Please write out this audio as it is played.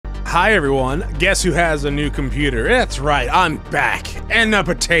Hi everyone, guess who has a new computer? That's right, I'm back, and a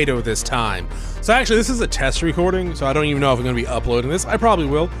potato this time. So actually this is a test recording, so I don't even know if I'm going to be uploading this. I probably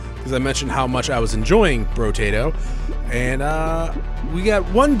will, because I mentioned how much I was enjoying Brotato, and we got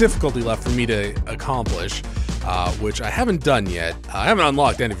one difficulty left for me to accomplish, which I haven't done yet. I haven't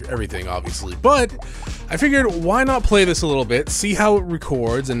unlocked everything, obviously, but I figured why not play this a little bit, see how it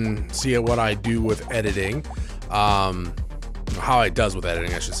records, and see what I do with editing. How it does with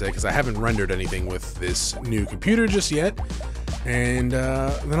editing, I should say, because I haven't rendered anything with this new computer just yet, and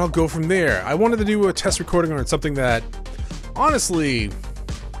then I'll go from there. I wanted to do a test recording on something that, honestly,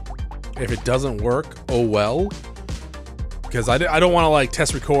 if it doesn't work, oh well, because I don't want to like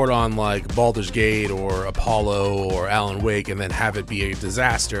test record on like Baldur's Gate or Apollo or Alan Wake and then have it be a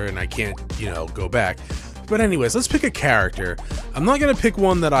disaster and I can't, you know, go back. But anyways, let's pick a character. I'm not gonna pick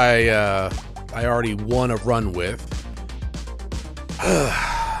one that I already want to run with.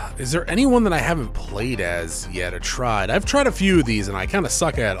 Is there anyone that I haven't played as yet or tried? I've tried a few of these and I kind of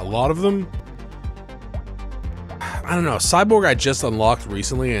suck at a lot of them. I don't know, Cyborg I just unlocked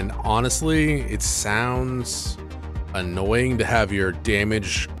recently and honestly, it sounds annoying to have your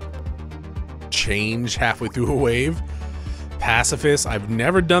damage change halfway through a wave. Pacifist, I've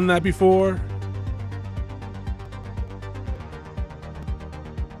never done that before.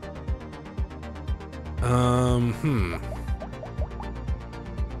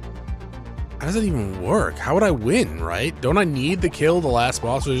 How does it even work? How would I win, right? Don't I need to kill the last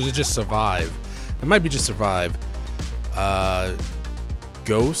boss, or is it just survive? It might be just survive.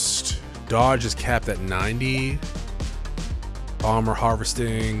 Ghost. Dodge is capped at 90. Armor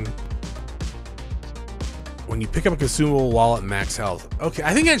harvesting. When you pick up a consumable while at max health. Okay,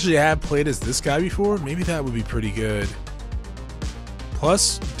 I think actually I have played as this guy before. Maybe that would be pretty good.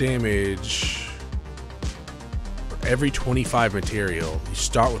 Plus damage. Every 25 material, you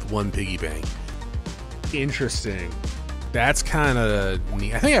start with 1 piggy bank. Interesting. That's kind of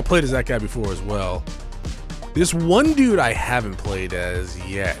neat. I think I played as that guy before as well. There's one dude I haven't played as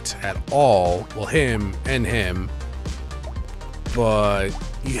yet at all. Well, him and him. But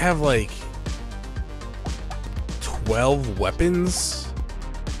you have like 12 weapons?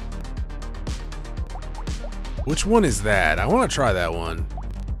 Which one is that? I want to try that one.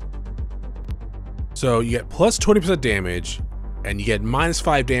 So you get plus 20% damage, and you get minus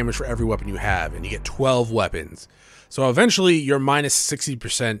 5 damage for every weapon you have, and you get 12 weapons. So eventually you're minus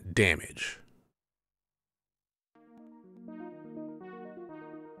 60% damage.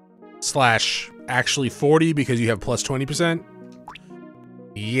 Slash actually 40 because you have plus 20%.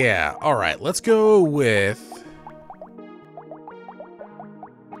 Yeah, alright, let's go with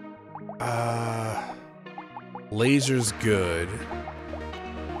laser's good.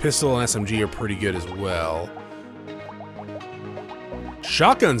 Pistol and SMG are pretty good as well.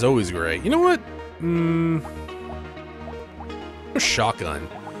 Shotgun's always great. You know what? Shotgun.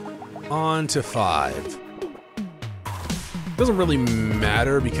 On to 5. Doesn't really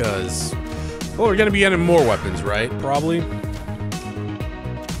matter because, well, we're gonna be getting more weapons, right? Probably.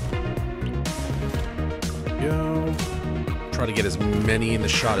 Go. Try to get as many in the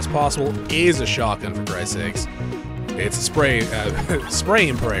shot as possible. Is a shotgun, for Christ's sakes. It's a spray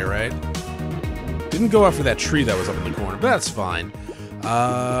and pray, right? Didn't go after that tree that was up in the corner, but that's fine.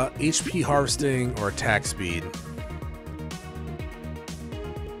 HP harvesting or attack speed.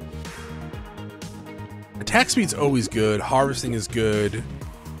 Attack speed's always good. Harvesting is good.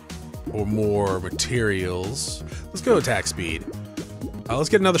 Or more materials. Let's go attack speed. Let's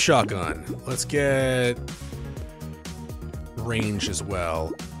get another shotgun. Let's get range as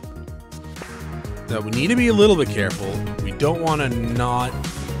well. Now, we need to be a little bit careful. We don't want to not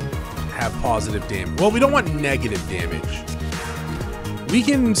have positive damage. Well, we don't want negative damage. We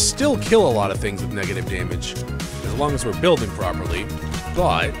can still kill a lot of things with negative damage, as long as we're building properly,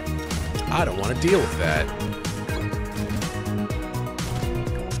 but I don't want to deal with that.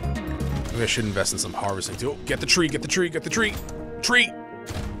 Maybe I should invest in some harvesting too. Oh, get the tree, get the tree, get the tree! Tree!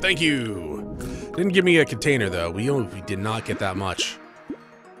 Thank you! Didn't give me a container, though. We did not get that much.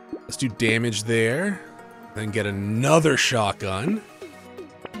 Let's do damage there, then get another shotgun.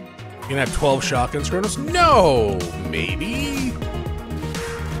 You gonna have 12 shotguns, Chronos? No! Maybe?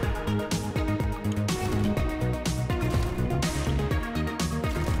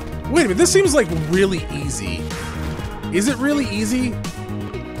 Wait a minute, this seems like really easy. Is it really easy?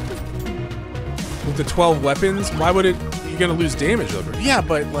 With the 12 weapons? Why would it... You're gonna lose damage over it. Yeah,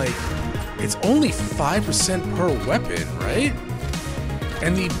 but like, it's only 5% per weapon, right?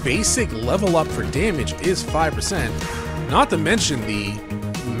 And the basic level up for damage is 5%, not to mention the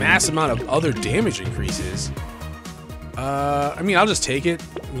mass amount of other damage increases. I mean, I'll just take it.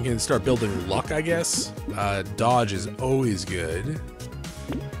 We can start building luck, I guess. Dodge is always good.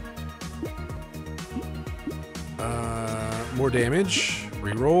 More damage.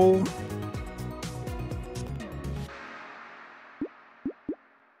 Reroll.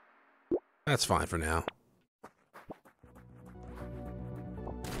 That's fine for now.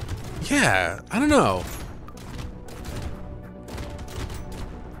 Yeah, I don't know.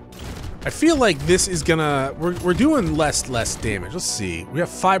 I feel like this is gonna... We're doing less damage. Let's see. We have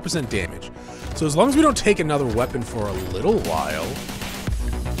 5% damage. So as long as we don't take another weapon for a little while,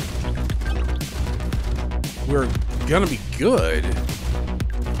 we're gonna be good.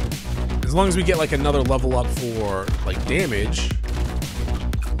 As long as we get like another level up for like damage,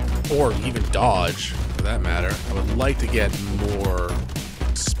 or even dodge for that matter. I would like to get more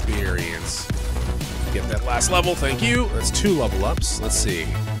experience. Get that last level, thank you. That's 2 level ups. Let's see.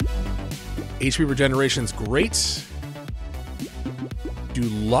 HP regeneration's great. Do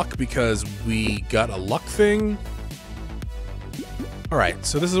luck because we got a luck thing. Alright,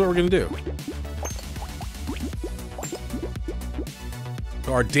 so this is what we're gonna do.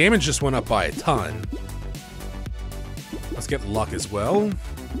 So our damage just went up by a ton. Let's get luck as well.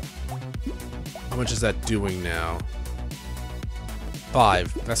 How much is that doing now?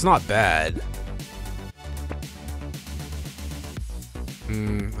 5. That's not bad.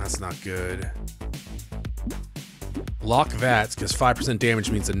 That's not good. Lock that, because 5%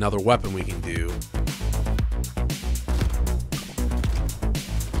 damage means another weapon we can do.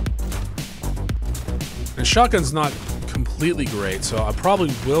 And shotgun's not completely great, so I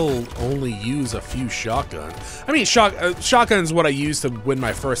probably will only use a few shotgun. I mean, shotgun's what I used to win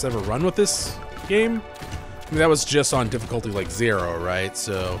my first ever run with this game. I mean, that was just on difficulty like 0, right?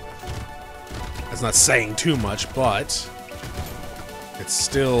 So that's not saying too much, but it's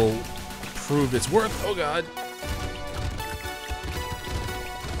still proved its worth. Oh god.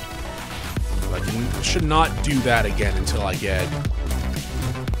 I should not do that again until I get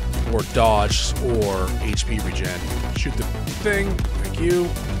or dodge or HP regen. Shoot the thing. Thank you.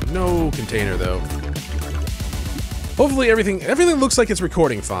 No container though. Hopefully everything looks like it's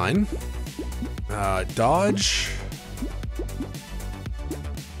recording fine. Dodge.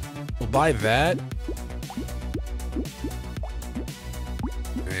 We'll buy that.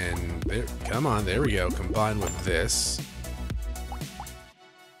 And there, come on, there we go. Combined with this.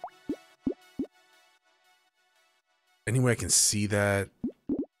 Any way I can see that?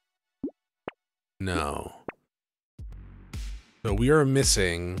 No. So we are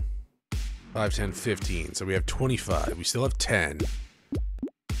missing 5, 10, 15. So we have 25. We still have 10.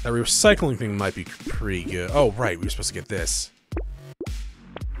 That recycling thing might be pretty good. Oh, right. We were supposed to get this.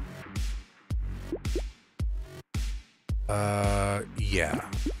 Yeah.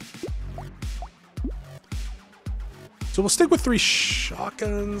 So we'll stick with 3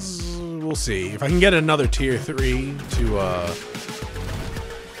 shotguns. We'll see. If I can get another tier 3 to,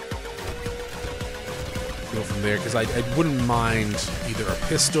 go from there, because I wouldn't mind either a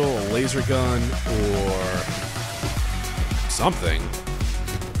pistol, a laser gun, or something.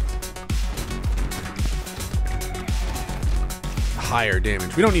 Higher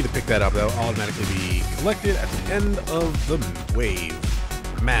damage. We don't need to pick that up, that'll automatically be collected at the end of the wave.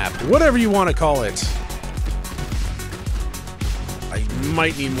 Map. Whatever you want to call it. I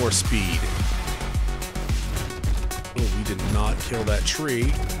might need more speed. Oh, we did not kill that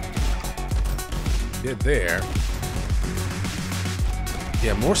tree. Did there.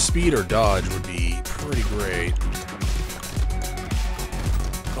 Yeah, more speed or dodge would be pretty great.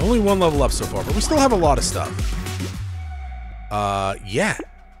 Only 1 level up so far, but we still have a lot of stuff. Yeah.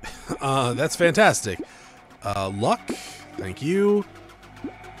 That's fantastic. Luck. Thank you.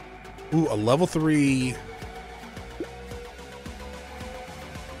 Ooh, a level 3.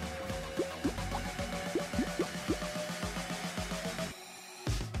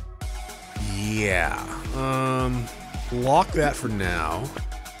 Yeah. Lock that for now.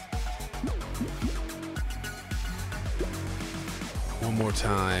 One more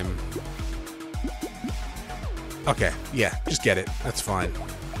time. Okay, yeah, just get it. That's fine.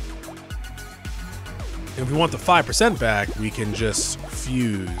 If we want the 5% back, we can just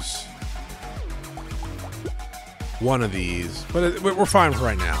fuse one of these. But we're fine for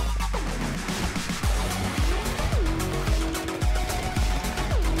right now.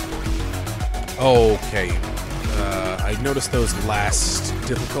 Okay. I noticed those last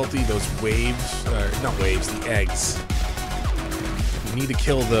difficulty, those waves, not waves, the eggs. We need to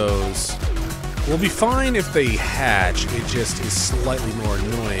kill those. We'll be fine if they hatch, it just is slightly more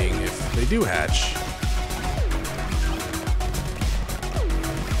annoying if they do hatch.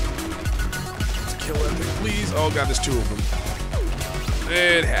 Let's kill everything. please. Oh god, there's two of them.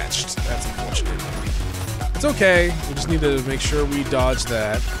 It hatched. That's unfortunate. It's okay. We just need to make sure we dodge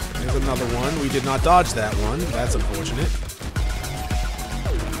that. There's another one. We did not dodge that one. That's unfortunate.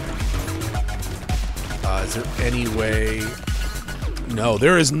 Is there any way? No,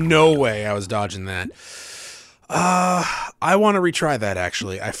 there is no way I was dodging that. I want to retry that,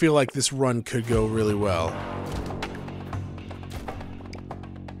 actually. I feel like this run could go really well.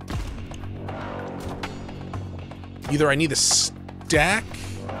 Either I need to stack,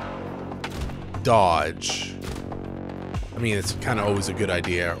 dodge. I mean, it's kind of always a good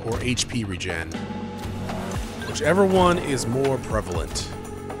idea. Or HP regen. Whichever one is more prevalent.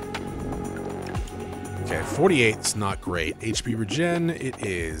 Okay, 48 is not great. HP regen, it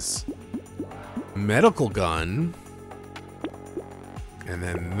is. Medical gun. And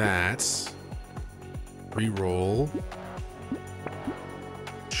then that. Reroll.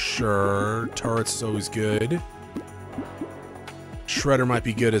 Sure. Turrets is always good. Shredder might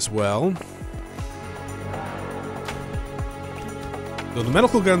be good as well. So the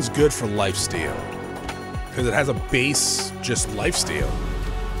medical gun's good for lifesteal. Because it has a base just lifesteal.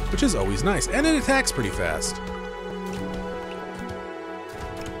 Which is always nice. And it attacks pretty fast.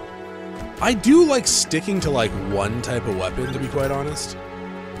 I do like sticking to like one type of weapon, to be quite honest.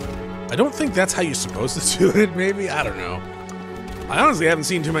 I don't think that's how you're supposed to do it, maybe? I don't know. I honestly haven't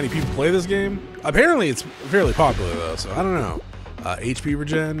seen too many people play this game. Apparently it's fairly popular though, so I don't know. HP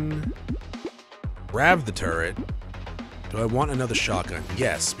regen. Grab the turret. Do I want another shotgun?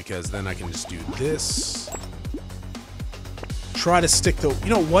 Yes, because then I can just do this. Try to stick to, you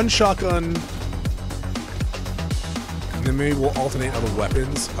know, one shotgun. And then maybe we'll alternate other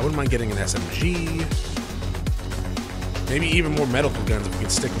weapons. I wouldn't mind getting an SMG. Maybe even more medical guns if we can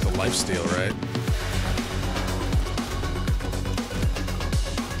stick with the lifesteal, right?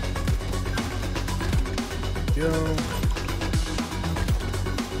 Go.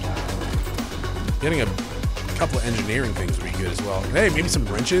 Getting a couple of engineering things would be good as well. Hey, maybe some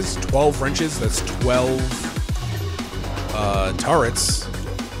wrenches. 12 wrenches. That's 12 turrets.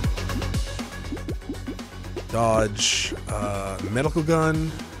 Dodge. Medical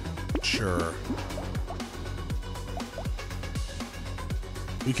gun. Sure.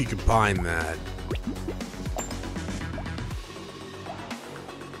 We could combine that.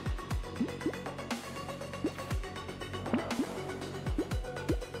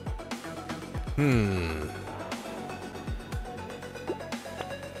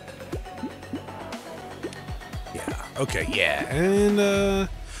 Yeah, okay, yeah. And,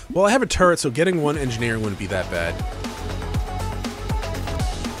 well, I have a turret, so getting one engineering wouldn't be that bad.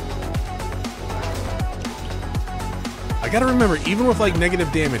 I gotta remember, even with, like,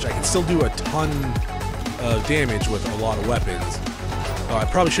 negative damage, I can still do a ton of damage with a lot of weapons. I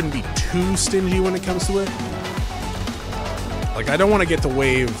probably shouldn't be too stingy when it comes to it. Like, I don't want to get to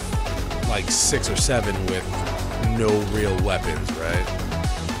wave like 6 or 7 with no real weapons, right?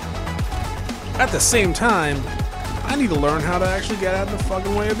 At the same time, I need to learn how to actually get out of the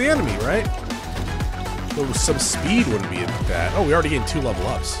fucking way of the enemy, right? So some speed wouldn't be bad. Oh, we already gained 2 level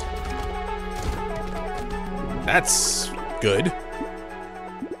ups. That's good.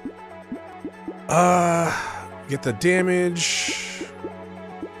 Get the damage,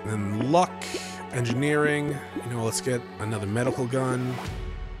 then luck, engineering. You know, let's get another medical gun.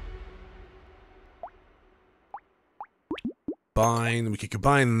 We could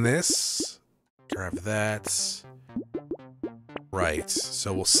combine this. Grab that. Right.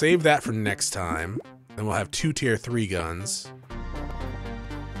 So we'll save that for next time. Then we'll have 2 tier 3 guns.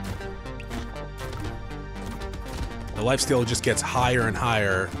 The lifesteal just gets higher and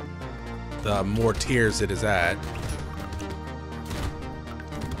higher the more tiers it is at.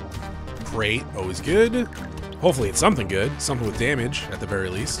 Great. Always good. Hopefully it's something good. Something with damage, at the very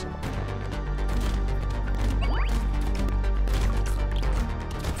least.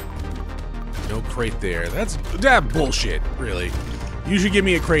 No crate there. That's bullshit, really. You should give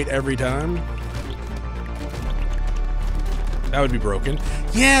me a crate every time. That would be broken.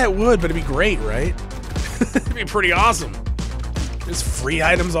 Yeah, it would, but it'd be great, right? It'd be pretty awesome. There's free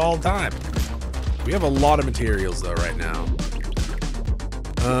items all the time. We have a lot of materials, though, right now.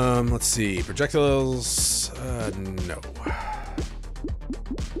 Let's see. Projectiles. No.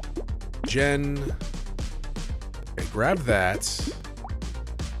 Gen. Okay, grab that.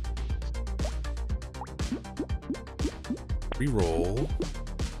 Reroll.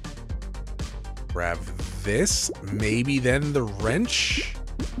 Grab this. Maybe then the wrench.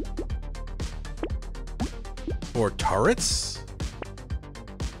 Or turrets?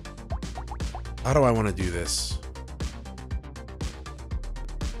 How do I want to do this?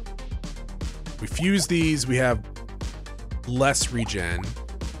 We fuse these, we have less regen.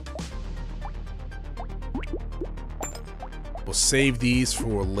 We'll save these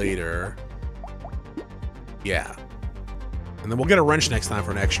for later. Yeah. And then we'll get a wrench next time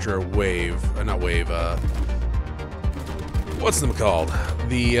for an extra wave. Not wave, what's them called?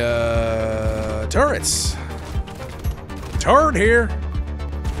 The, turrets. Turret here.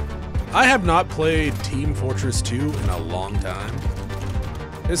 I have not played Team Fortress 2 in a long time.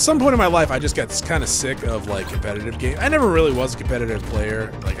 At some point in my life, I just got kind of sick of, like, competitive games. I never really was a competitive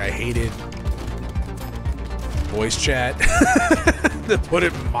player. Like, I hated voice chat, to put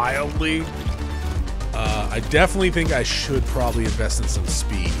it mildly. I definitely think I should probably invest in some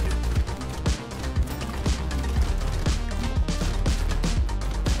speed.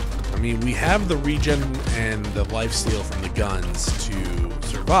 I mean, we have the regen and the lifesteal from the guns to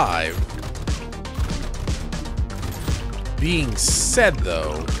survive. Being said,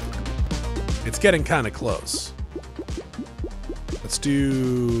 though, it's getting kind of close. Let's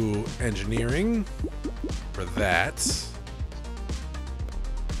do engineering for that.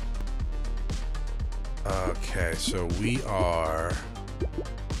 Okay, so we are...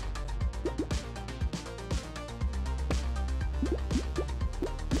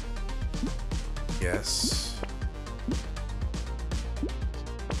 Yes.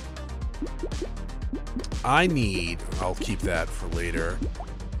 I need... I'll keep that for later.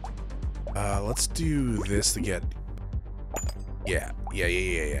 Let's do this to get... Yeah.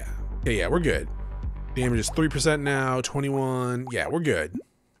 Okay, yeah, we're good. Damage is 3% now, 21. Yeah, we're good.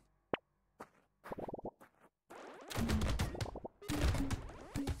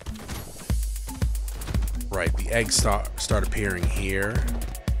 Right, the eggs start appearing here.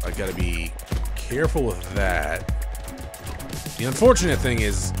 I gotta be careful with that. The unfortunate thing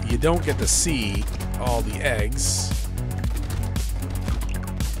is you don't get to see all the eggs.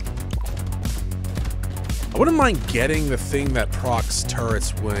 I wouldn't mind getting the thing that procs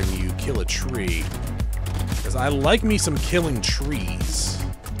turrets when you kill a tree, because I like me some killing trees.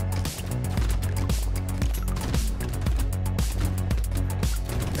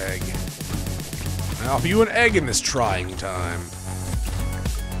 Egg. I'll offer you an egg in this trying time.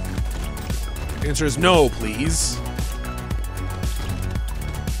 The answer is no, please.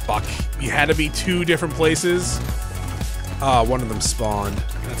 Fuck. You had to be two different places. One of them spawned.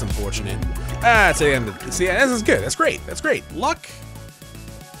 That's unfortunate. It's the end. See, this is good. That's great. That's great. Luck?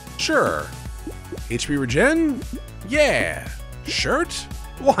 Sure. HP regen? Yeah. Shirt?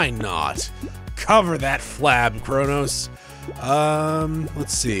 Why not? Cover that flab, Chronos.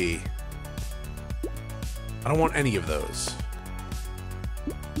 Let's see. I don't want any of those.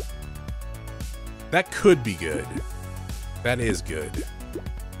 That could be good. That is good.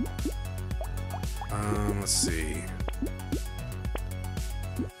 Let's see.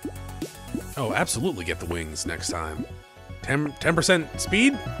 Oh, absolutely get the wings next time. 10%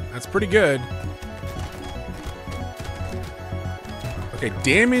 speed? That's pretty good. Okay,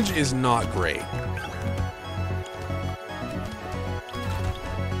 damage is not great.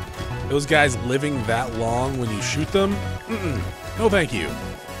 Those guys living that long when you shoot them? No thank you.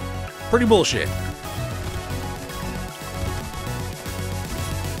 Pretty bullshit.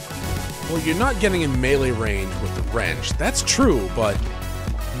 Well, you're not getting in melee range with the wrench. That's true, but...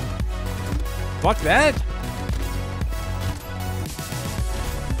 Fuck that.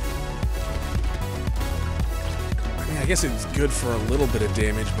 I mean, I guess it's good for a little bit of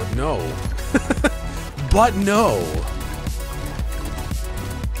damage, but no. But no.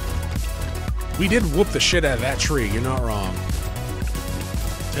 We did whoop the shit out of that tree, you're not wrong.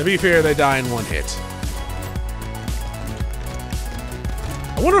 To be fair, they die in one hit.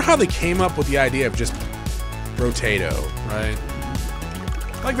 I wonder how they came up with the idea of just Rotato, right?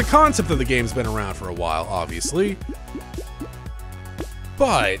 Like, the concept of the game's been around for a while, obviously.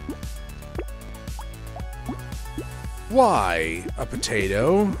 But... why a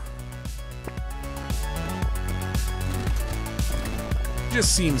potato?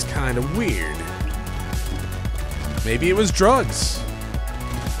 Just seems kind of weird. Maybe it was drugs.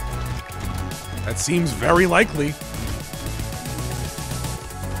 That seems very likely.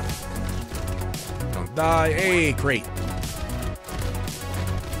 Don't die. Hey, great.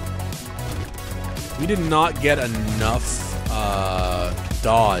 We did not get enough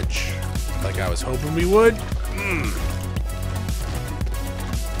dodge like I was hoping we would.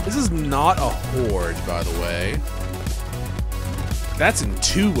 This is not a horde, by the way. That's in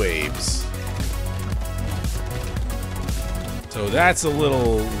 2 waves. So that's a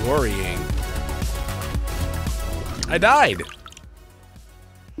little worrying. I died.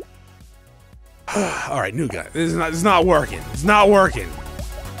 Alright, new guy. This is not working. It's not working.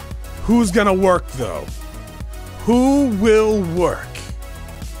 Who's gonna work, though? Who will work?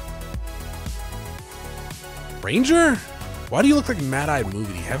 Ranger? Why do you look like Mad-Eyed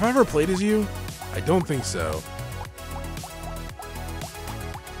Movie? Have I ever played as you? I don't think so.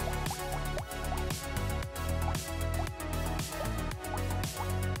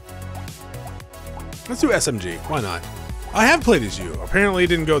 Let's do SMG. Why not? I have played as you. Apparently it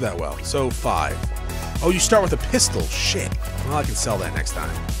didn't go that well. So 5. Oh, you start with a pistol. Shit. Well, I can sell that next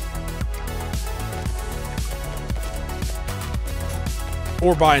time.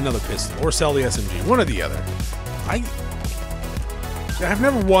 Or buy another pistol. Or sell the SMG. One or the other. I've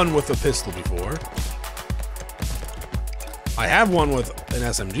never won with a pistol before. I have won with an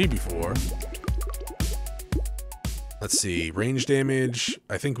SMG before. Let's see. Range damage.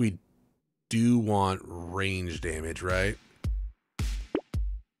 I think we do want range damage, right?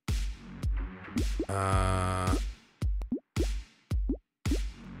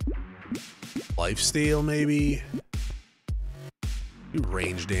 Lifesteal, maybe? Do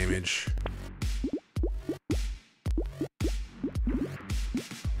range damage.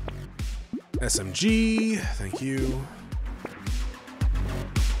 SMG, thank you.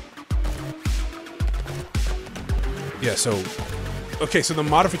 Yeah, so... Okay, so the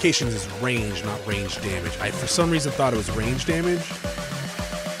modifications is range, not range damage. I, for some reason, thought it was range damage.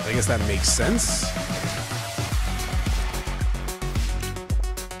 I guess that makes sense.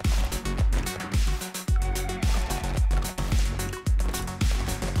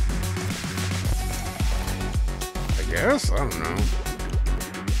 I guess? I don't know.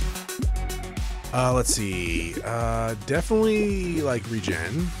 Let's see. Definitely, like,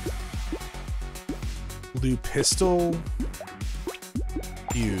 regen. We'll do pistol.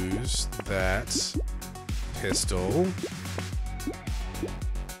 Use that pistol.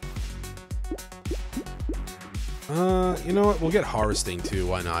 You know what? We'll get harvesting too.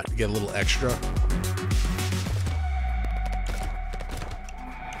 Why not? Get a little extra.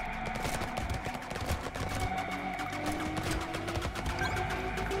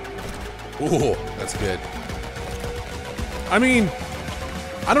 Ooh, that's good. I mean,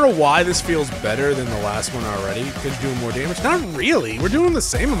 I don't know why this feels better than the last one already, because you're doing more damage. Not really. We're doing the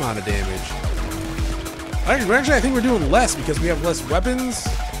same amount of damage. Actually, I think we're doing less because we have less weapons.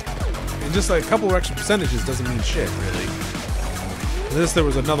 And just like a couple of extra percentages doesn't mean shit, really. There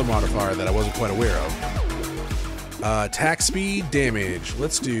was another modifier that I wasn't quite aware of. Attack speed, damage.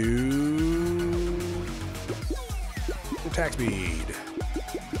 Let's do... attack speed.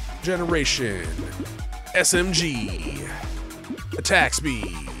 Generation. SMG. Attack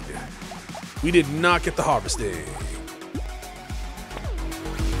speed. We did not get the harvesting.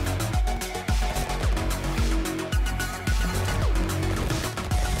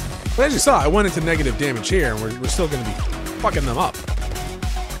 But as you saw, I went into negative damage here, and we're still going to be fucking them up.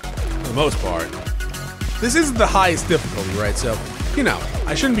 For the most part. This is the highest difficulty, right? So, you know,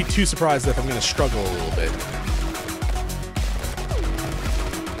 I shouldn't be too surprised if I'm going to struggle a little bit.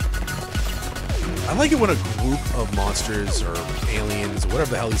 I like it when a group of monsters or aliens,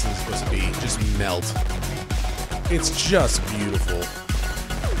 whatever the hell these things are supposed to be, just melt. It's just beautiful.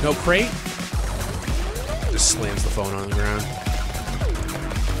 No crate? Just slams the phone on the ground.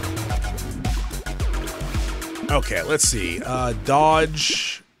 Okay, let's see.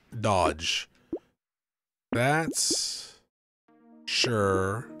 Dodge. Dodge. That's...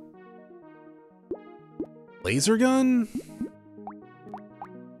 sure. Laser gun?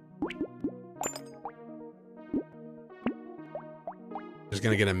 Just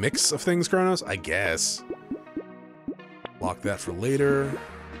gonna get a mix of things, Chronos? I guess. Lock that for later.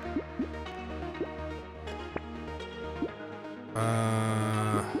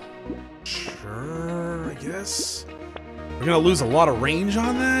 Sure, I guess. We're gonna lose a lot of range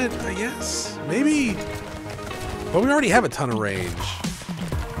on that, I guess? Maybe? But we already have a ton of range.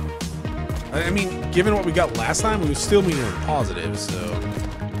 I mean, given what we got last time, we would still be in positive, so...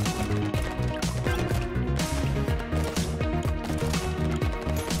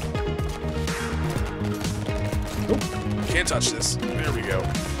 Oh, can't touch this. There we go.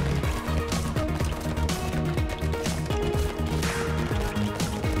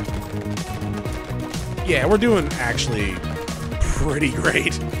 Yeah, we're doing actually pretty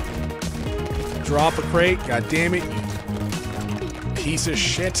great. Drop a crate, god damn it, you piece of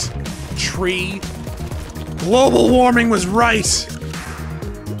shit. Tree. Global warming was right.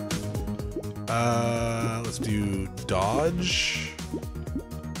 Let's do dodge.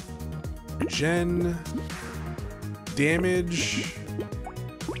 Regen. Damage.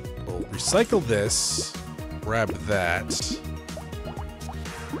 We'll recycle this. Grab that.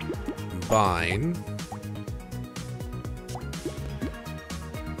 Combine.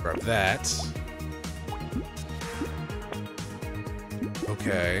 Grab that.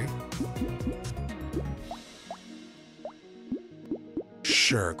 Okay.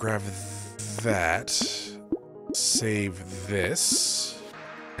 Sure, grab that. Save this.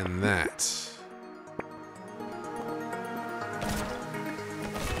 And that.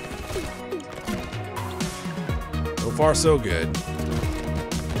 So far, so good.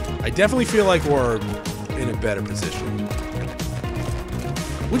 I definitely feel like we're in a better position.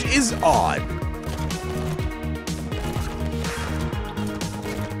 Which is odd.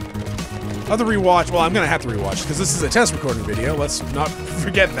 Other rewatch, well, I'm gonna have to rewatch because this is a test recording video. Let's not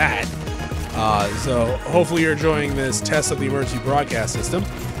forget that. So hopefully you're enjoying this test of the emergency broadcast system.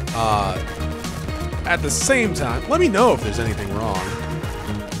 At the same time, let me know if there's anything wrong.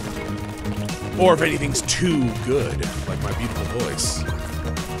 Or if anything's too good, like my beautiful voice.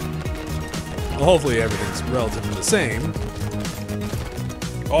 Well, hopefully everything's relatively the same.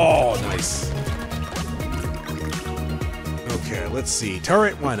 Oh, nice. Okay, let's see.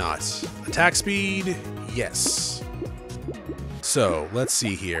 Turret, why not? Attack speed, yes. So, let's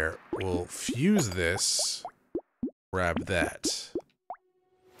see here. We'll fuse this. Grab that.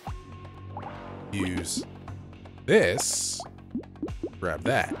 Fuse this. Grab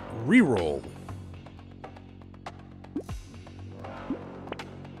that. Reroll.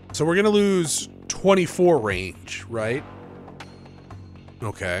 So we're gonna lose 24 range, right?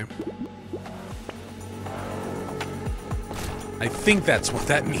 Okay. I think that's what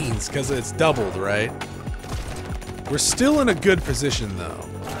that means, because it's doubled, right? We're still in a good position, though,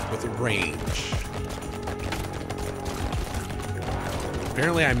 with the range.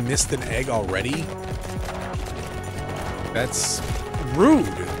 Apparently I missed an egg already. That's rude,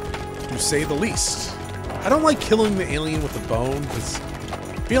 to say the least. I don't like killing the alien with the bone, because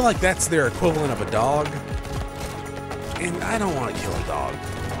I feel like that's their equivalent of a dog. And I don't want to kill a dog.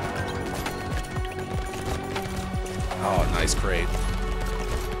 Oh, nice crate.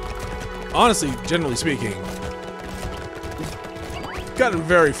 Honestly, generally speaking, gotten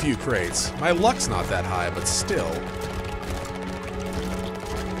very few crates. My luck's not that high, but still.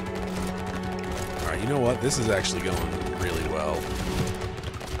 Alright, you know what? This is actually going really well.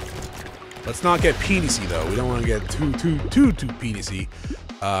 Let's not get penisy, though. We don't want to get too penisy.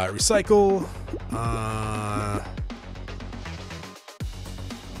 Recycle.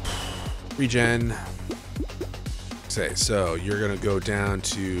 Regen. Okay, so you're gonna go down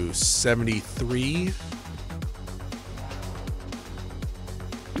to 73.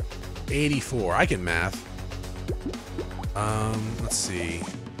 84. I can math. Let's see.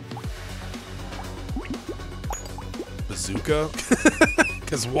 Bazooka?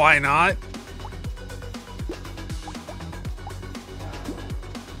 Because why not?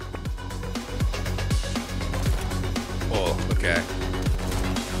 Oh, okay.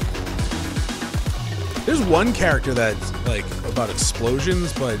 There's one character that's, like, about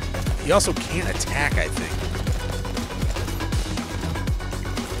explosions, but he also can't attack, I think.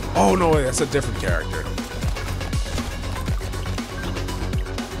 Oh, no, that's a different character.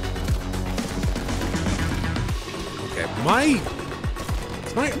 Okay,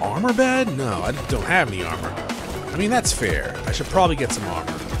 is my armor bad? No, I don't have any armor. I mean, that's fair. I should probably get some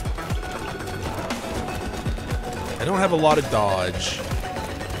armor. I don't have a lot of dodge.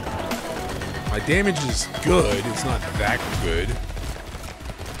 My damage is good. It's not that good.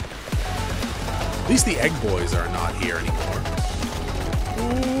 At least the egg boys are not here anymore.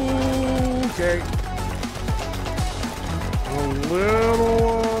 Ooh, okay. A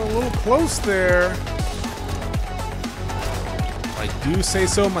little close there. I do say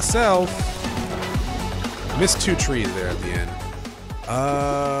so myself. Missed 2 trees there at the end.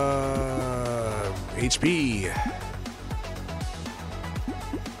 HP.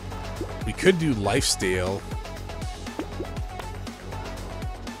 We could do lifesteal.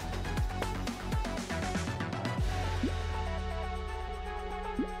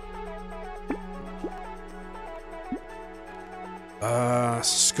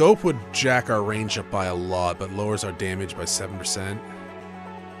 Scope would jack our range up by a lot, but lowers our damage by 7%.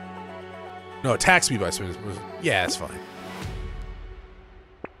 No, attack speed by 7%. Yeah, that's fine.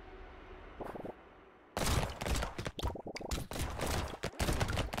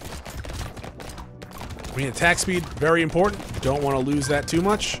 I mean, attack speed, very important. Don't want to lose that too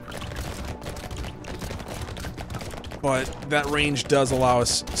much. But that range does allow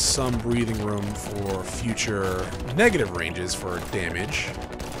us some breathing room for future negative ranges for damage.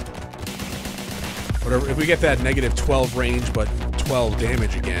 Whatever, if we get that negative 12 range but 12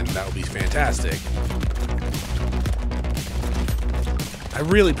 damage again, that would be fantastic. I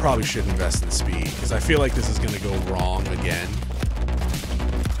really probably should invest in speed, because I feel like this is going to go wrong again.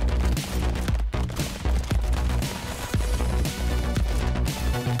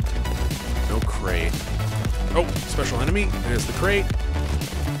 crate. Oh, special enemy. There's the crate.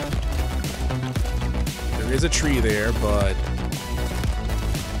 There is a tree there, but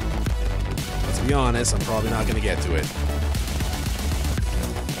let's be honest, I'm probably not going to get to it.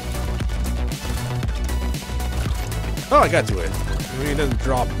 Oh, I got to it. I mean, it doesn't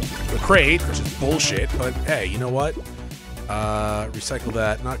drop the crate, which is bullshit, but hey, you know what? Recycle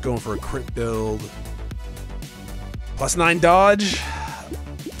that. Not going for a crit build. +9 dodge.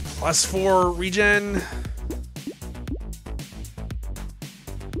 +4 regen.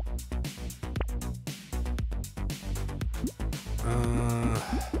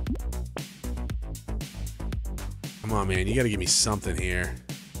 Come on, man. You gotta give me something here.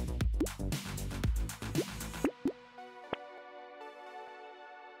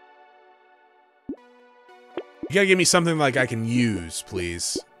 You gotta give me something like I can use,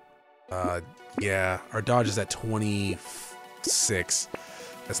 please. Yeah, our dodge is at 26.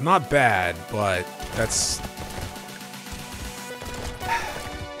 That's not bad, but that's...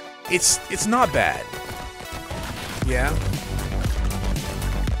 It's not bad. Yeah?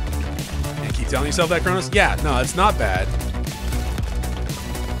 And keep telling yourself that, Chronos? Yeah, no, it's not bad.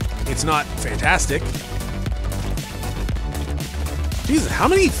 It's not fantastic. Jesus, how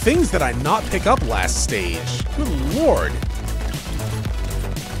many things did I not pick up last stage? Good lord.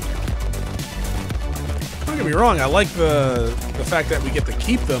 Don't get me wrong, I like the fact that we get to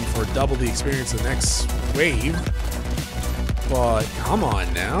keep them for double the experience the next wave. But come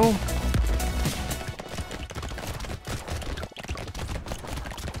on now.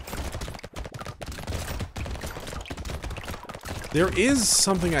 There is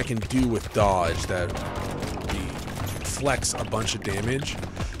something I can do with dodge that flex a bunch of damage,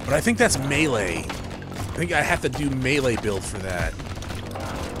 but I think that's melee. I think I have to do melee build for that.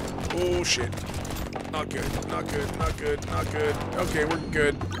 Oh shit. Not good, not good, not good, not good. Okay, we're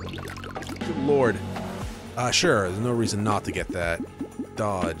good. Good lord. Sure, there's no reason not to get that.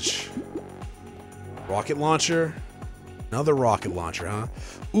 Dodge. Rocket launcher? Another rocket launcher, huh?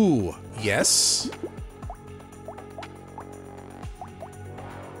 Ooh, yes.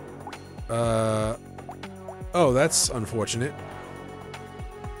 Oh, that's unfortunate.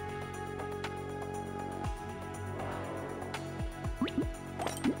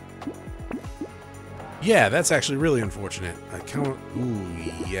 Yeah, that's actually really unfortunate. I can't... Ooh,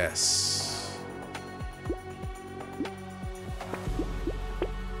 yes.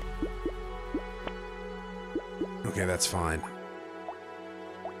 Okay, that's fine.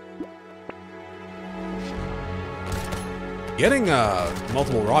 Getting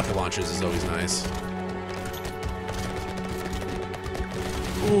multiple rocket launchers is always nice.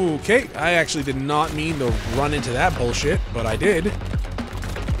 Okay, I actually did not mean to run into that bullshit, but I did.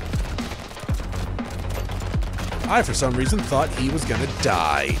 I, for some reason, thought he was gonna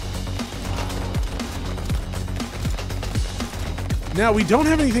die. Now, we don't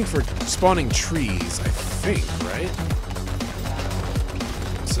have anything for spawning trees, I think, right?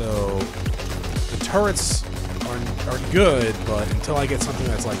 So, the turrets are good, but until I get something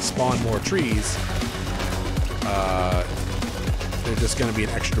that's like spawn more trees, they're just gonna be an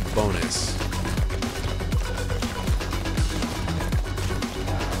extra bonus.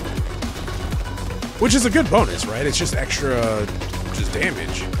 Which is a good bonus, right? It's just extra, just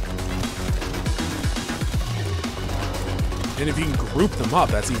damage. And if you can group them up,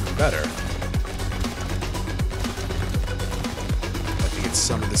 that's even better. Have to get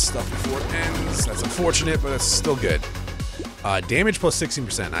some of this stuff before it ends. That's unfortunate, but it's still good. Damage plus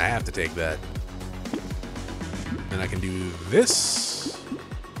 16%. I have to take that. And I can do this.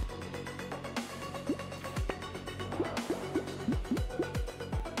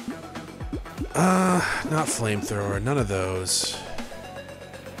 Not flamethrower. None of those.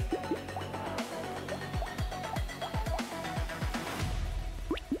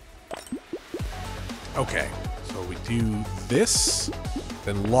 Okay. So we do this,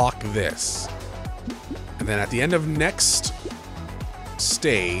 then lock this. And then at the end of next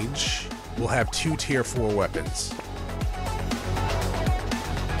stage, we'll have 2 tier 4 weapons.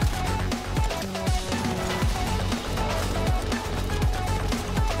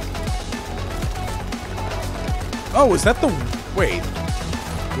 Oh, is that the... Wait.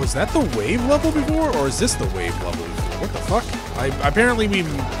 Was that the wave level before, or is this the wave level before? What the fuck? Apparently we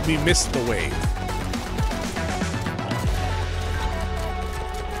missed the wave.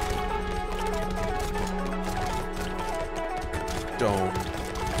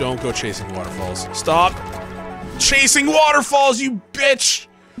 Don't go chasing waterfalls. Stop chasing waterfalls, you bitch!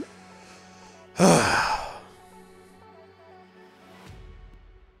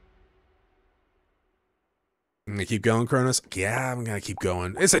 gonna keep going, Chronos? Yeah, I'm gonna keep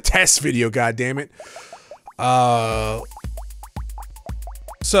going. It's a test video, goddammit.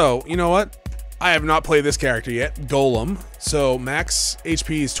 So, you know what? I have not played this character yet. Golem. So, max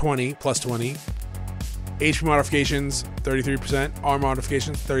HP is 20, plus 20. HP modifications, 33%. Armor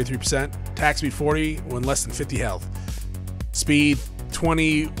modifications, 33%. Attack speed, 40 when less than 50 health. Speed,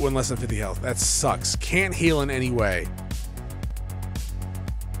 20 when less than 50 health. That sucks. Can't heal in any way.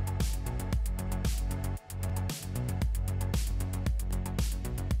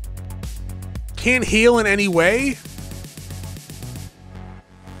 Can't heal in any way?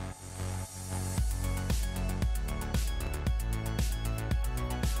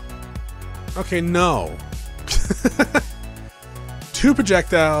 Okay, no. 2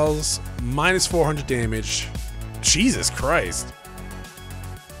 projectiles, minus 400 damage. Jesus Christ.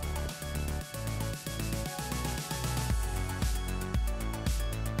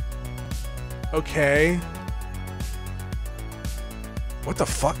 Okay. What the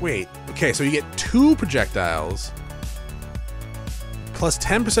fuck? Wait. Okay, so you get 2 projectiles plus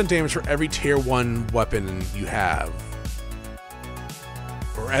 10% damage for every tier 1 weapon you have.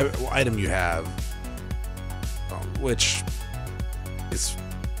 Or item you have. Which is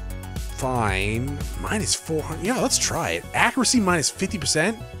fine. Minus 400. Yeah, let's try it. Accuracy minus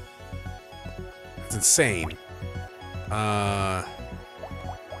 50%? That's insane.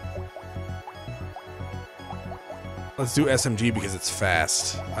 Let's do SMG because it's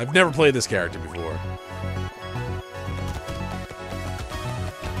fast. I've never played this character before.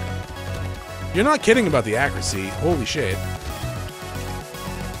 You're not kidding about the accuracy. Holy shit.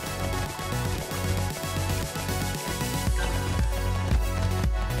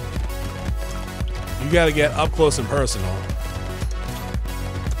 You gotta get up close and personal.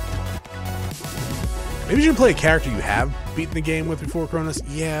 Maybe you should play a character you have beaten the game with before, Chronos.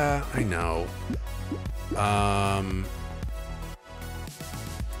 Yeah, I know.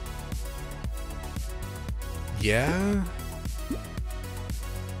 Yeah.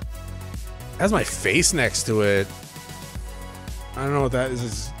 Has my face next to it. I don't know what that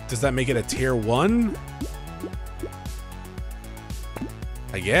is. Does that make it a tier 1?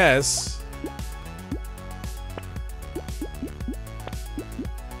 I guess.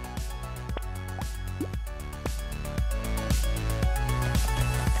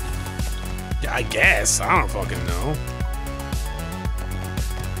 I guess. I don't fucking know.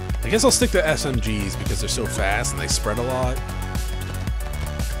 I guess I'll stick to SMGs because they're so fast and they spread a lot.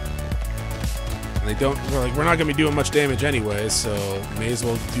 And they don't, we're not gonna be doing much damage anyway, so may as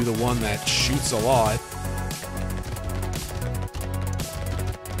well do the one that shoots a lot.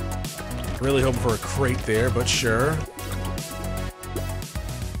 Really hoping for a crate there, but sure.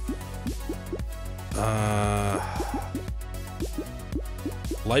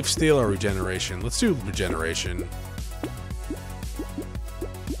 Lifesteal or regeneration? Let's do regeneration.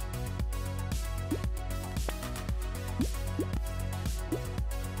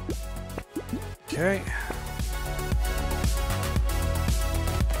 Okay.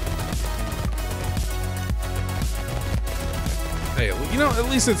 Hey, you know, at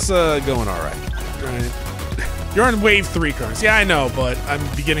least it's going all right. Right? You're on wave 3, Chronos. Yeah, I know, but I'm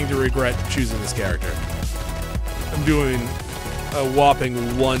beginning to regret choosing this character. I'm doing a whopping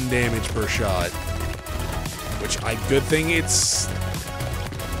 1 damage per shot, which good thing it's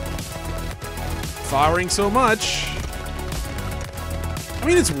firing so much. I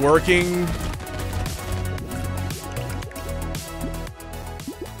mean, it's working.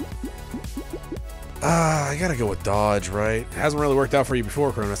 I gotta go with dodge, right? It hasn't really worked out for you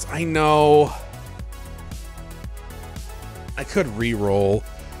before, Chronos. I know. I could re-roll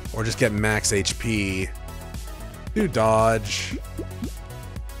or just get max HP. Do dodge.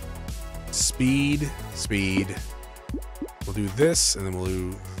 Speed. Speed. We'll do this, and then we'll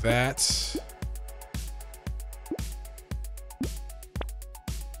do that.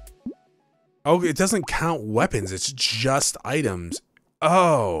 Oh, it doesn't count weapons. It's just items.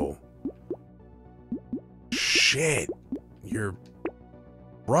 Oh. Shit. You're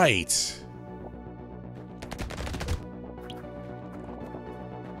right.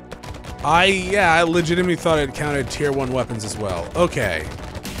 I legitimately thought it counted tier 1 weapons as well. Okay.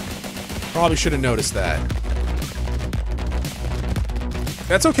 Probably should have noticed that.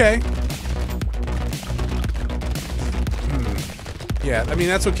 That's okay. Yeah, I mean,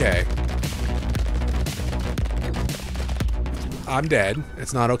 that's okay. I'm dead.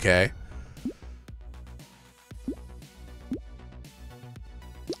 It's not okay.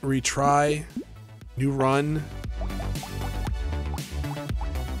 Retry. New run.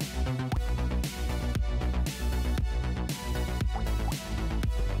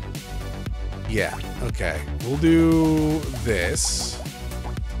 Yeah, okay. We'll do this.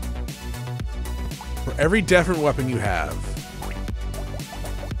 For every different weapon you have.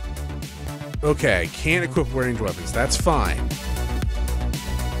 Okay, can't equip ranged weapons. That's fine.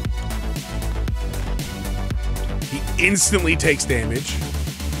 He instantly takes damage.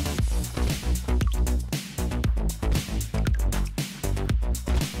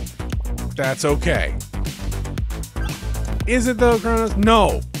 That's okay. Is it though, Chronos?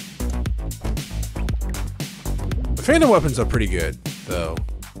 No. The phantom weapons are pretty good, though.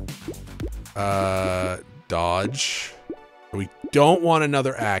 Dodge. We don't want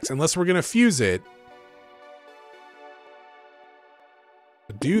another axe unless we're gonna fuse it.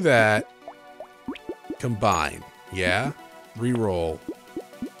 Do that. Combine. Yeah. Reroll.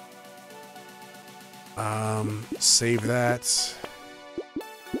 Save that.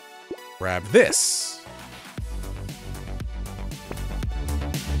 Grab this.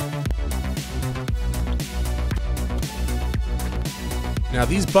 Now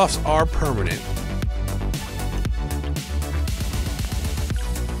these buffs are permanent.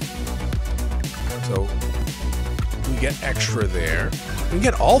 So we get extra there. We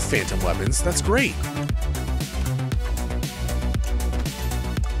get all phantom weapons. That's great.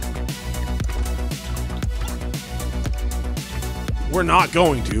 We're not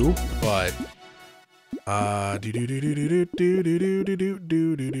going to, but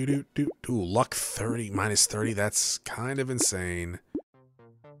ooh, luck 30 minus 30. That's kind of insane.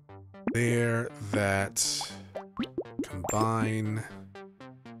 There, that, combine.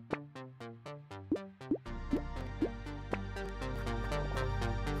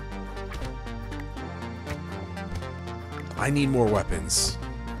 I need more weapons.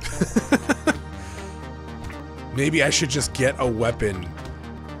 Maybe I should just get a weapon.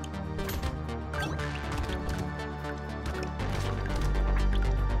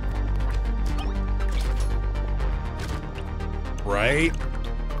 Right?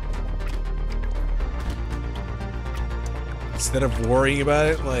 Instead of worrying about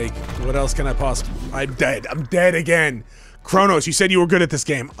it, like, what else can I possibly... I'm dead. I'm dead again. Chronos, you said you were good at this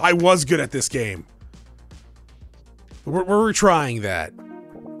game. I was good at this game. We're retrying that.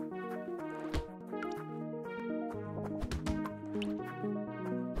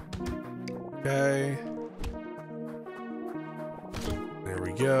 Okay. There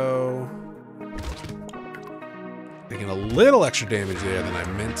we go. Taking a little extra damage there than I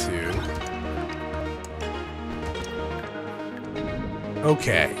meant to.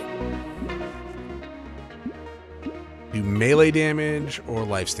 Okay. Do melee damage or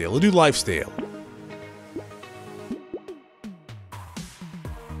lifesteal? We'll do lifesteal.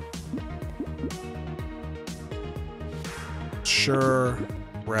 Sure.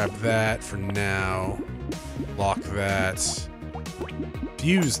 Grab that for now. Lock that.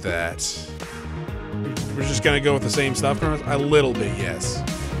 Fuse that. We're just gonna go with the same stuff, Chronos? A little bit, yes.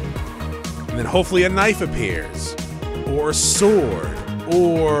 And then hopefully a knife appears. Or a sword.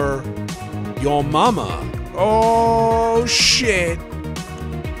 Or your mama. Oh, shit.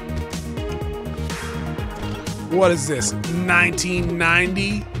 What is this?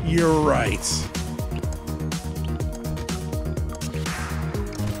 1990? You're right.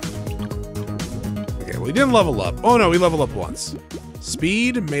 Okay, well, he didn't level up. Oh, no, we leveled up once.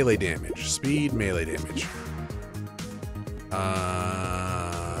 Speed, melee damage. Speed, melee damage.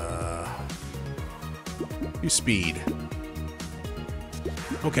 Do speed.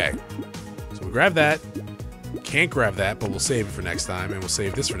 Okay. So we grab that. Can't grab that, but we'll save it for next time, and we'll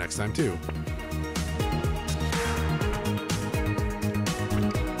save this for next time, too.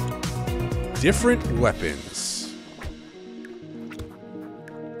 Different weapons.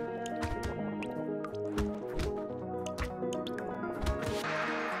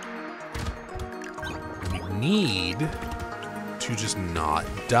 We need to just not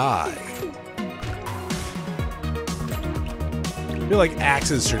die. I feel like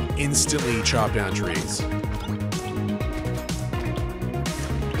axes should instantly chop down trees.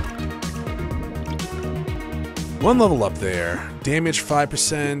 One level up there. Damage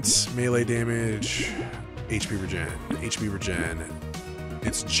 5%, melee damage, HP regen. HP regen.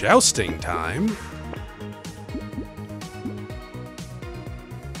 It's jousting time.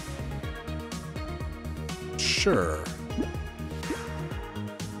 Sure.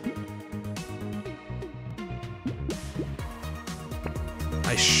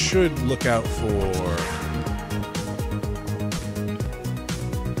 I should look out for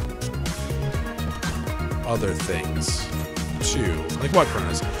other things too. Like what,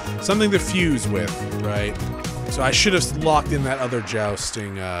 Chronos? Something to fuse with, right? So I should have locked in that other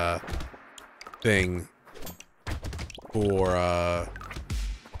jousting thing for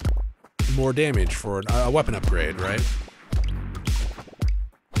more damage for a weapon upgrade, right?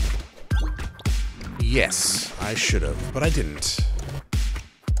 Yes, I should have, but I didn't.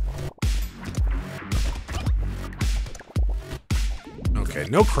 Okay,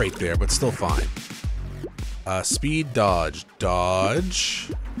 no crate there, but still fine. Speed, dodge,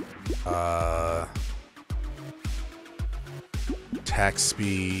 dodge. Attack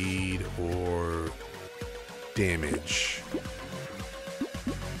speed or damage.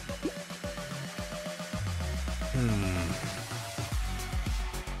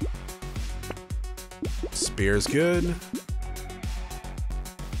 Spear's good.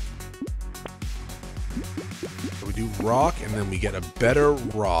 So we do rock, and then we get a better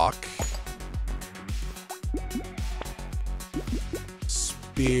rock.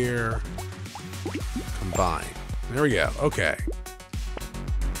 Spear. Combine. There we go. Okay.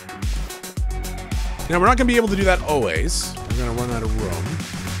 Now, we're not going to be able to do that always. We're going to run out of room.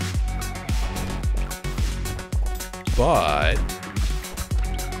 But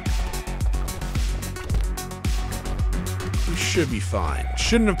we should be fine.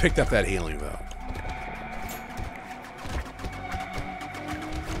 Shouldn't have picked up that healing, though.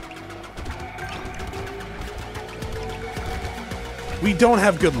 We don't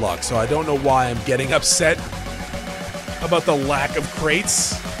have good luck, so I don't know why I'm getting upset about the lack of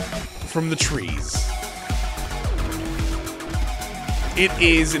crates from the trees. It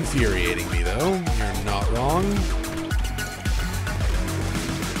is infuriating me, though. You're not wrong.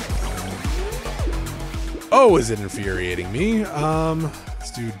 Oh, is it infuriating me?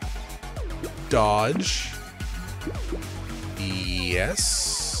 Let's do dodge. Yes.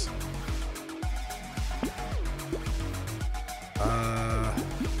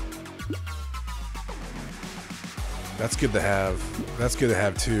 That's good to have. That's good to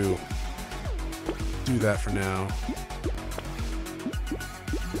have, too. Do that for now.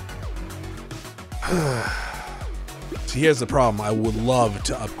 So here's the problem. I would love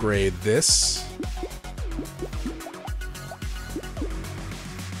to upgrade this,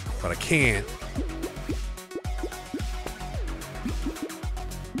 but I can't.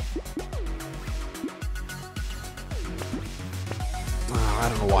 I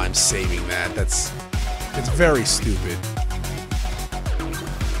don't know why I'm saving that. It's very stupid.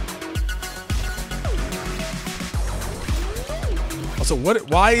 Also,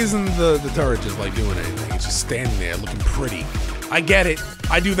 why isn't the turret just like doing anything? It's just standing there looking pretty. I get it.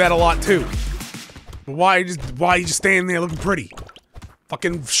 I do that a lot too. But why are you just standing there looking pretty?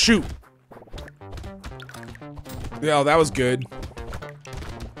 Fucking shoot. Yeah, that was good.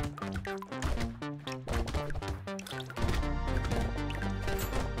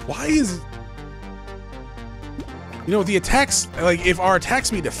 Why is... You know, the attacks, like, if our attack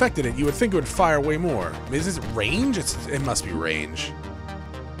speed affected it, you would think it would fire way more. Is this range? It must be range.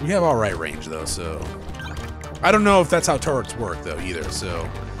 We have alright range, though, so... I don't know if that's how turrets work, though, either, so...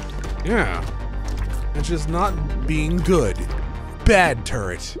 Yeah. It's just not being good. Bad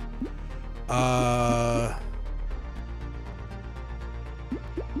turret.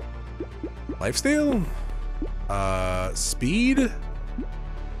 Lifesteal? Speed?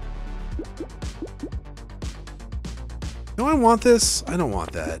 Do I want this? I don't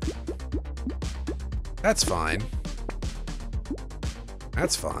want that. That's fine.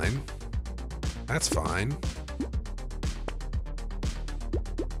 That's fine. That's fine.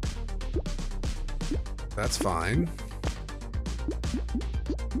 That's fine.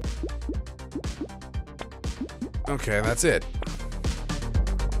 Okay, that's it.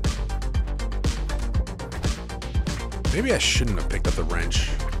 Maybe I shouldn't have picked up the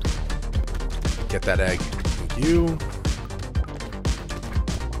wrench. Get that egg. Thank you.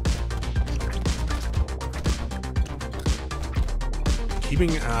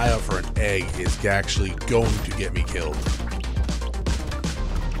 Keeping an eye out for an egg is actually going to get me killed.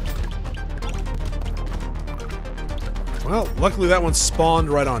 Well, luckily that one spawned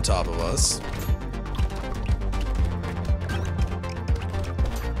right on top of us.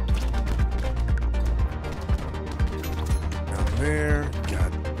 Down there.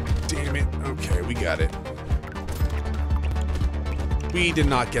 God damn it. Okay, we got it. We did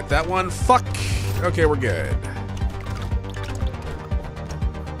not get that one. Fuck. Okay, we're good.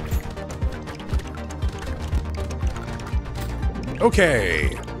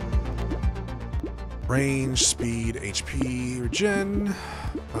 Okay. Range, speed, HP, regen.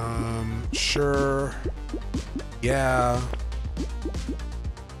 Sure. Yeah.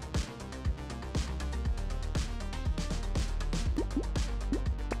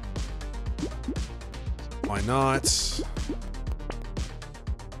 Why not?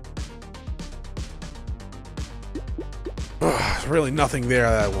 Ugh, There's really nothing there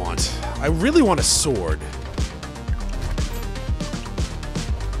that I want. I really want a sword.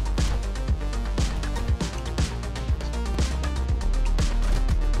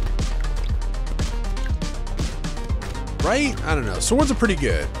 Right? I don't know. Swords are pretty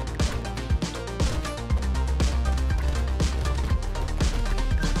good.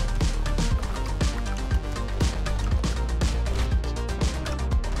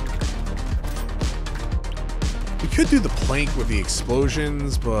 We could do the plank with the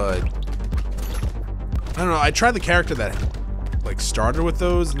explosions, but I don't know. I tried the character that like started with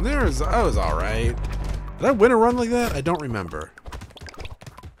those, and I was all right. Did I win a run like that? I don't remember.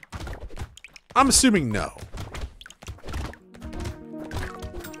 I'm assuming no.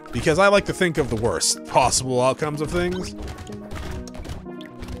 Because I like to think of the worst possible outcomes of things.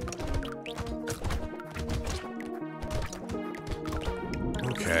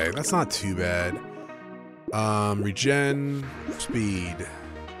 Okay, that's not too bad. Regen, speed.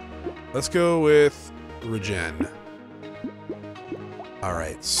 Let's go with regen.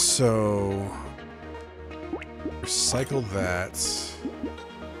 Alright, so recycle that.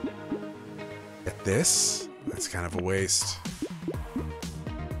 Get this. That's kind of a waste.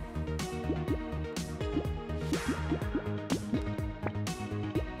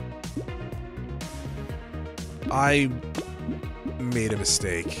 I made a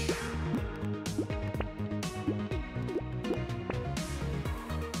mistake.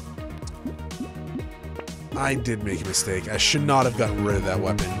 I did make a mistake. I should not have gotten rid of that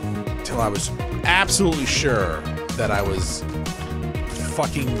weapon until I was absolutely sure that I was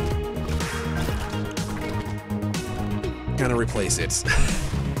fucking gonna replace it.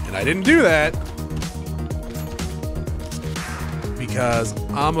 And I didn't do that because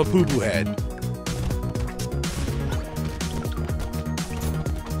I'm a poo-poo head.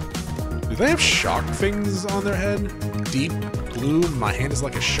 Do they have shock things on their head? Deep blue, my hand is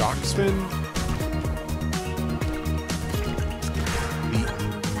like a shark fin.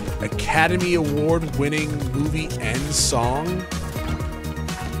 The Academy Award winning movie and song.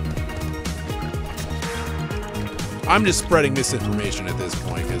 I'm just spreading misinformation at this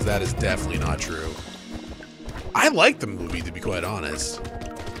point because that is definitely not true. I liked the movie, to be quite honest.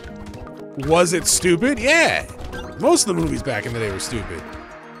 Was it stupid? Yeah. Most of the movies back in the day were stupid.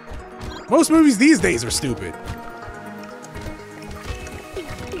 Most movies these days are stupid.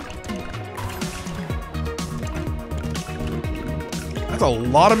 That's a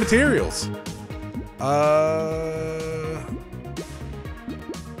lot of materials.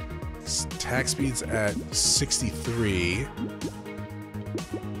 Attack speed's at 63.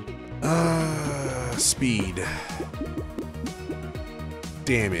 Speed.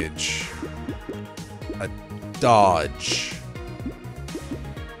 Damage. A dodge.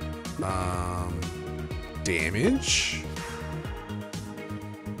 Damage.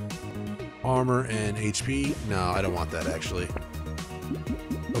 Armor and HP. No, I don't want that actually.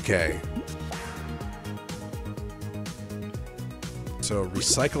 Okay. So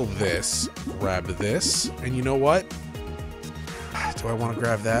recycle this, grab this, and you know what? Do I want to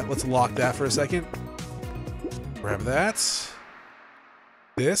grab that? Let's lock that for a second. Grab that.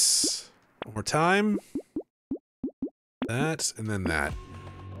 This. One more time. That, and then that.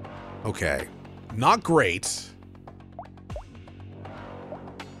 Okay. Not great.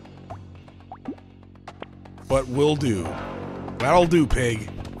 But will do. That'll do, pig.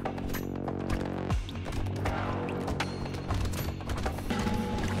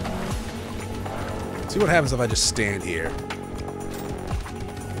 See what happens if I just stand here.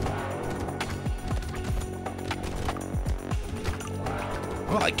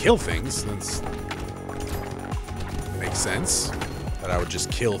 Well, I kill things. That's makes sense that I would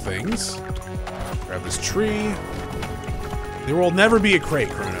just kill things. Grab this tree. There will never be a crate,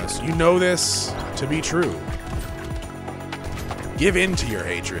 Chronos. You know this to be true. Give in to your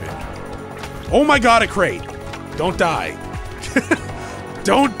hatred. Oh my god, a crate! Don't die.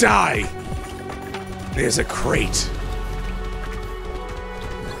 Don't die! There's a crate.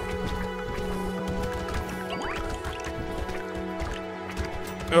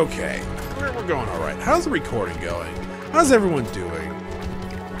 Okay, we're going all right. How's the recording going? How's everyone doing?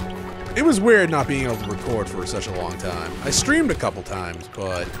 It was weird not being able to record for such a long time. I streamed a couple times,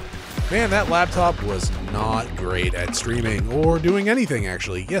 but man, that laptop was not great at streaming or doing anything,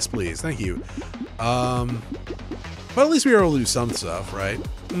 actually. Yes, please. Thank you. But at least we were able to do some stuff, right?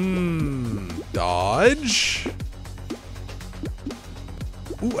 Dodge.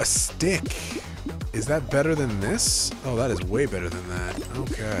 Ooh, a stick. Is that better than this? Oh, that is way better than that.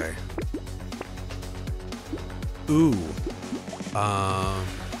 Okay. Ooh.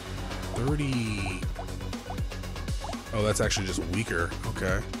 30. Oh, that's actually just weaker.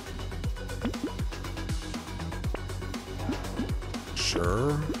 Okay.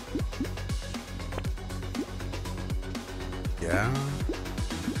 Sure. Yeah.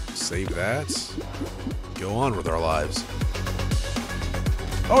 Save that. Go on with our lives.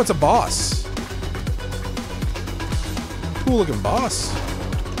 Oh, it's a boss. Cool looking boss.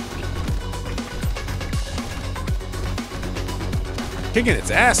 Kicking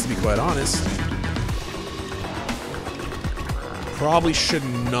its ass, to be quite honest. Probably should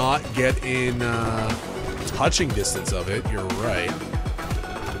not get in touching distance of it. You're right.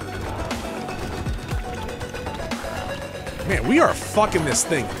 Man, we are fucking this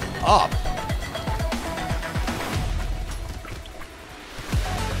thing up.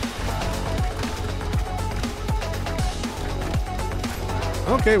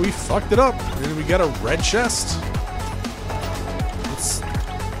 Okay, we fucked it up. And we got a red chest.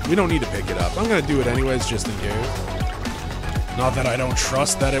 We don't need to pick it up. I'm gonna do it anyways, just in case. Not that I don't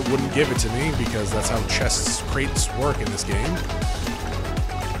trust that it wouldn't give it to me, because that's how chests crates work in this game.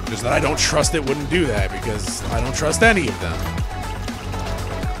 Just that I don't trust it wouldn't do that, because I don't trust any of them.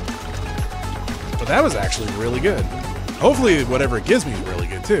 But that was actually really good. Hopefully whatever it gives me is really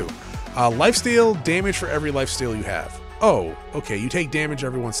good too. Lifesteal, damage for every lifesteal you have. Oh, okay, you take damage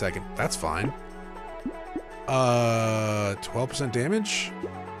every 1 second. That's fine. 12% damage?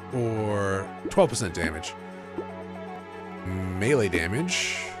 Or 12% damage? Melee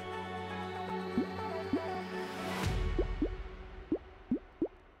damage.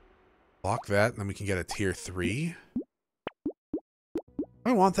 Block that, then we can get a tier 3.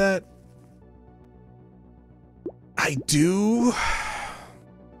 I want that. I do,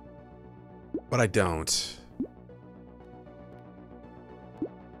 but I don't.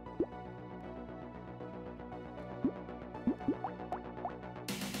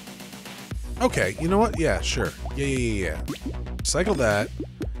 Okay, you know what? Yeah, sure. Yeah. Cycle that.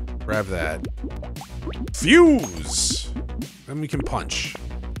 Grab that. Fuse! Then we can punch.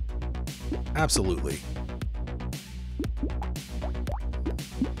 Absolutely.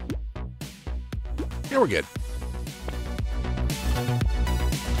 Yeah, we're good.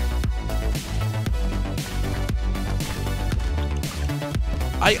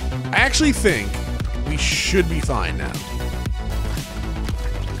 I actually think we should be fine now.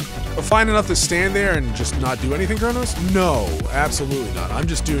 But fine enough to stand there and just not do anything, Chronos? No, absolutely not. I'm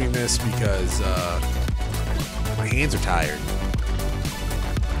just doing this because my hands are tired.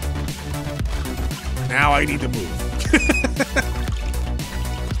 Now I need to move.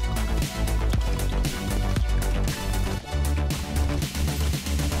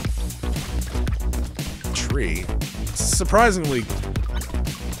 Tree. Surprisingly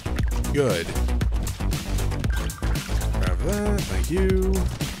good. Grab that, thank you.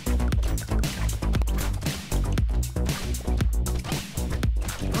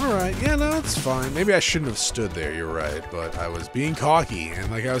 Alright, yeah, no, it's fine. Maybe I shouldn't have stood there, you're right, but I was being cocky, and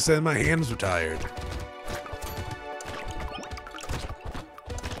like I was saying, my hands were tired.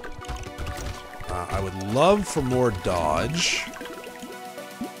 I would love for more dodge.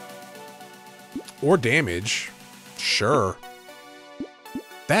 Or damage. Sure.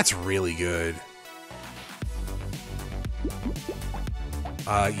 That's really good.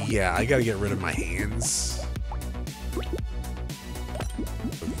 Yeah, I gotta get rid of my hands.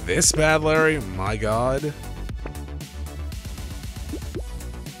 This bad, Larry? My god.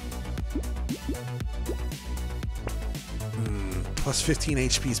 Plus 15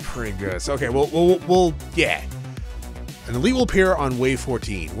 HP is pretty good. So, okay, we'll yeah. An elite will appear on wave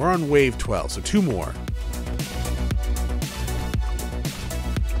 14. We're on wave 12, so 2 more.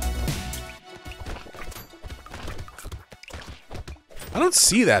 I don't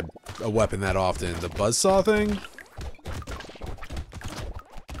see a weapon that often. The buzzsaw thing?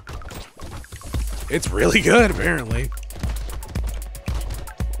 It's really good, apparently.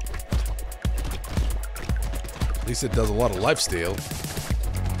 At least it does a lot of lifesteal.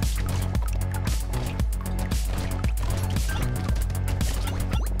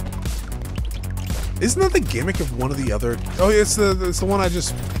 Isn't that the gimmick of one of the other? Oh, it's the one I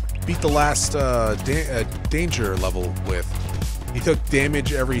just beat the last danger level with. He took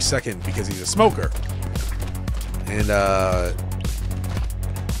damage every second because he's a smoker, and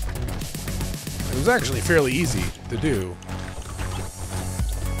it was actually fairly easy to do.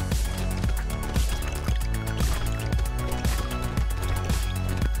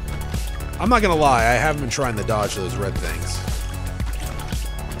 I'm not gonna lie, I haven't been trying to dodge those red things.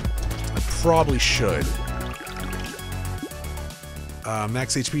 I probably should.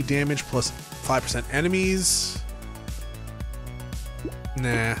 Max HP damage plus 5% enemies.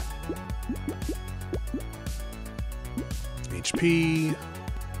 HP.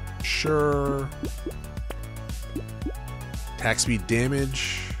 Sure. Attack speed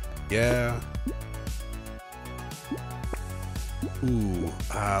damage. Yeah. Ooh,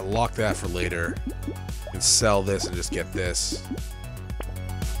 lock that for later. And sell this and just get this.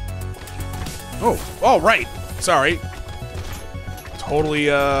 Oh, right. Sorry. Totally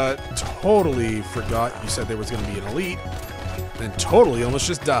forgot you said there was going to be an elite. And totally almost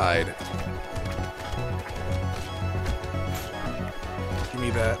just died. Give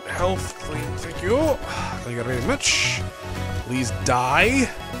me that health, please. Thank you. Thank you very much. Please die.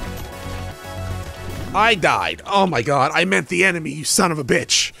 I died. Oh my god, I meant the enemy, you son of a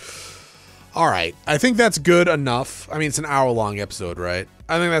bitch. Alright, I think that's good enough. I mean, it's an hour-long episode, right?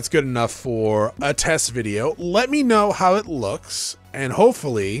 I think that's good enough for a test video. Let me know how it looks, and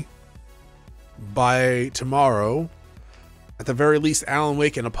hopefully, by tomorrow, at the very least, Alan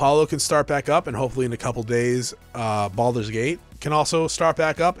Wake and Apollo can start back up, and hopefully in a couple days, Baldur's Gate can also start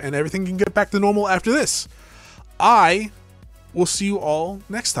back up, and everything can get back to normal after this. I will see you all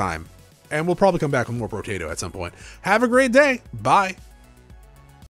next time. And we'll probably come back with more Potato at some point. Have a great day. Bye.